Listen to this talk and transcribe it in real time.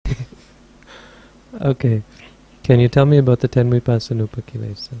Okay. Can you tell me about the 10 Vipassanupa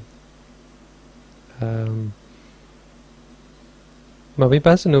Kilesa? Um, well,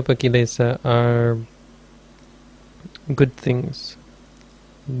 Vipassanupa Kilesa are good things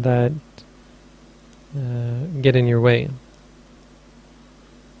that get in your way.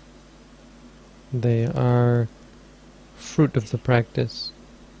 They are fruit of the practice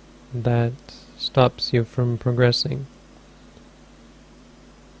that stops you from progressing.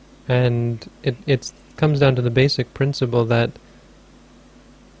 And it comes down to the basic principle that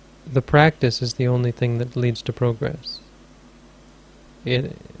the practice is the only thing that leads to progress.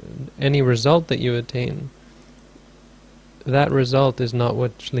 Any result that you attain, that result is not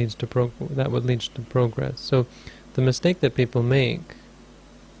what leads to progress. So the mistake that people make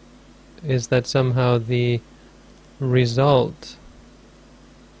is that somehow the result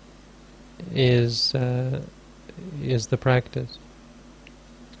is the practice,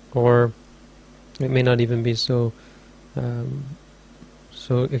 or it may not even be so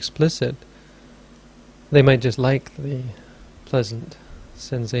so explicit. They might just like the pleasant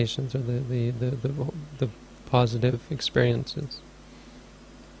sensations or the positive experiences.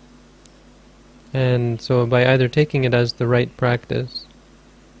 And so by either taking it as the right practice,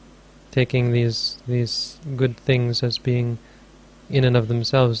 taking these good things as being in and of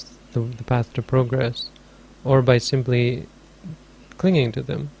themselves the path to progress, or by simply clinging to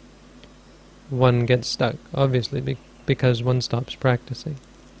them, one gets stuck, obviously, because one stops practicing.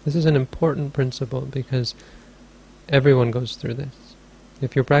 This is an important principle because everyone goes through this.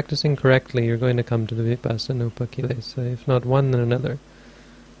 If you're practicing correctly, you're going to come to the Vipassanupa Kilesa, if not one, then another.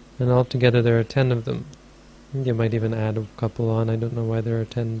 And altogether there are 10 of them. You might even add a couple on, I don't know why there are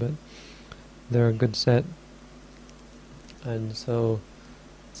 10, but they're a good set. And so,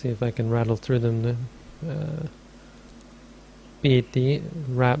 see if I can rattle through them. Piti,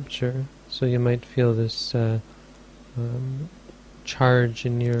 rapture. So you might feel this charge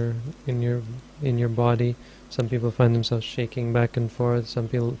in your body. Some people find themselves shaking back and forth. Some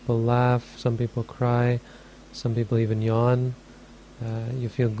people laugh. Some people cry. Some people even yawn. You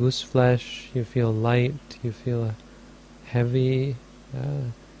feel goose flesh. You feel light. You feel heavy,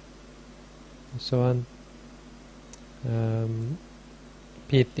 and so on.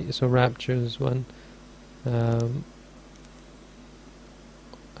 Piti, so rapture is one.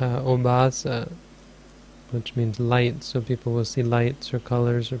 Obhasa, which means light, so people will see lights or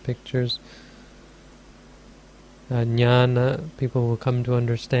colors or pictures. Jnana, people will come to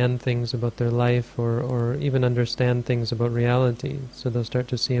understand things about their life or even understand things about reality. So they'll start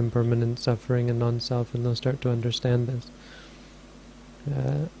to see impermanent suffering and non-self, and they'll start to understand this.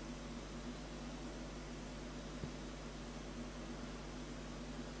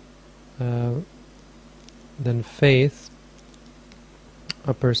 Then faith,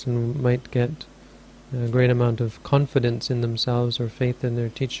 a person might get a great amount of confidence in themselves, or faith in their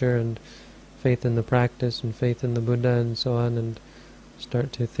teacher, and faith in the practice, and faith in the Buddha, and so on, and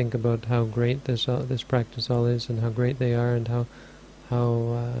start to think about how great this practice all is, and how great they are, and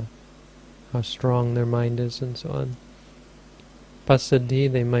how strong their mind is, and so on.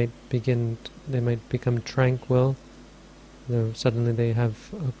 Passaddhi, they might become tranquil. Suddenly they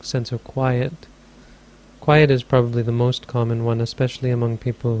have a sense of quiet. Quiet is probably the most common one, especially among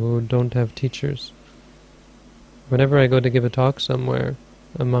people who don't have teachers. Whenever I go to give a talk somewhere,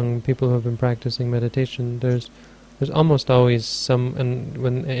 among people who have been practicing meditation, there's almost always and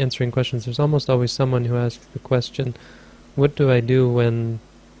when answering questions, there's almost always someone who asks the question, what do I do when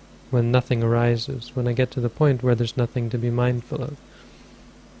nothing arises, when I get to the point where there's nothing to be mindful of?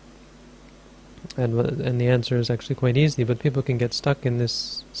 And the answer is actually quite easy, but people can get stuck in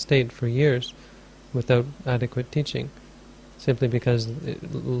this state for years without adequate teaching, simply because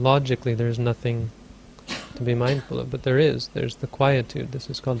logically there's nothing to be mindful of. But there's the quietude. This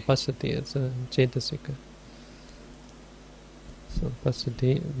is called passaddhi. It's a cetasika. So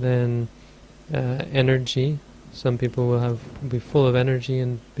passaddhi. Then energy. Some people will be full of energy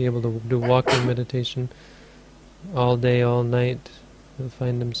and be able to do walking meditation all day, all night. They'll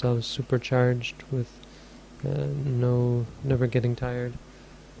find themselves supercharged with never getting tired.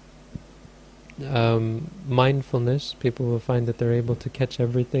 Mindfulness, people will find that they're able to catch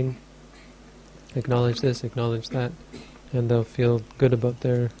everything, acknowledge this, acknowledge that, and they'll feel good about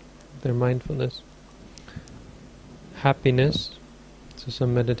their mindfulness. Happiness, so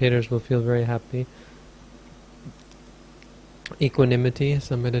some meditators will feel very happy. Equanimity,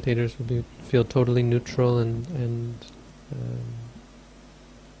 some meditators will feel totally neutral and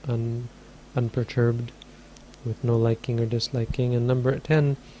unperturbed, with no liking or disliking. And number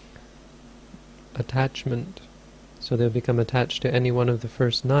 10, attachment. So they'll become attached to any one of the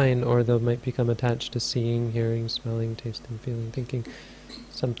first 9, or they might become attached to seeing, hearing, smelling, tasting, feeling, thinking.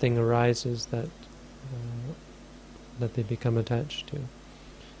 Something arises that they become attached to.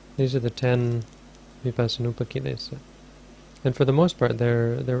 These are the 10 vipassanupakilesa. And for the most part,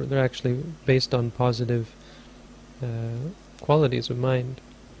 they're actually based on positive qualities of mind.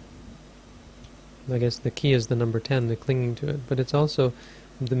 I guess the key is the number 10, the clinging to it, but it's also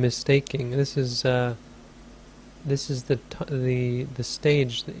the mistaking. This is the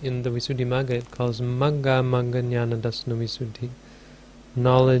stage in the Visuddhimagga. It calls Magga Magga Jnana Dasana Visuddhi.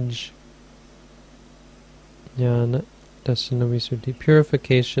 Knowledge, Jnana Dasana Visuddhi.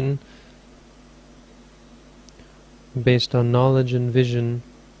 Purification based on knowledge and vision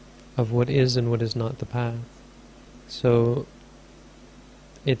of what is and what is not the path. So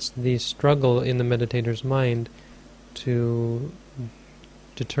it's the struggle in the meditator's mind to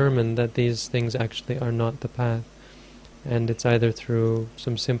determine that these things actually are not the path. And it's either through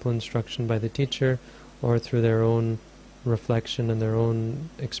some simple instruction by the teacher or through their own reflection and their own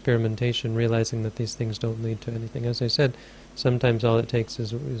experimentation, realizing that these things don't lead to anything. As I said, sometimes all it takes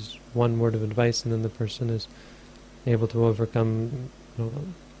is one word of advice, and then the person is able to overcome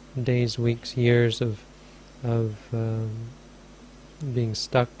days, weeks, years of being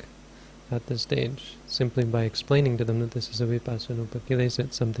stuck at this stage, simply by explaining to them that this is a vipassanupakilesa.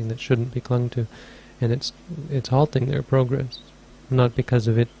 It's something that shouldn't be clung to, and it's halting their progress, not because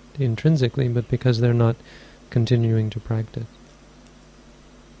of it intrinsically, but because they're not continuing to practice.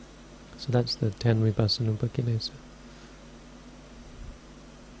 So that's the 10 vipassanupakilesa.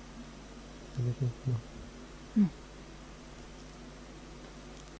 Anything more?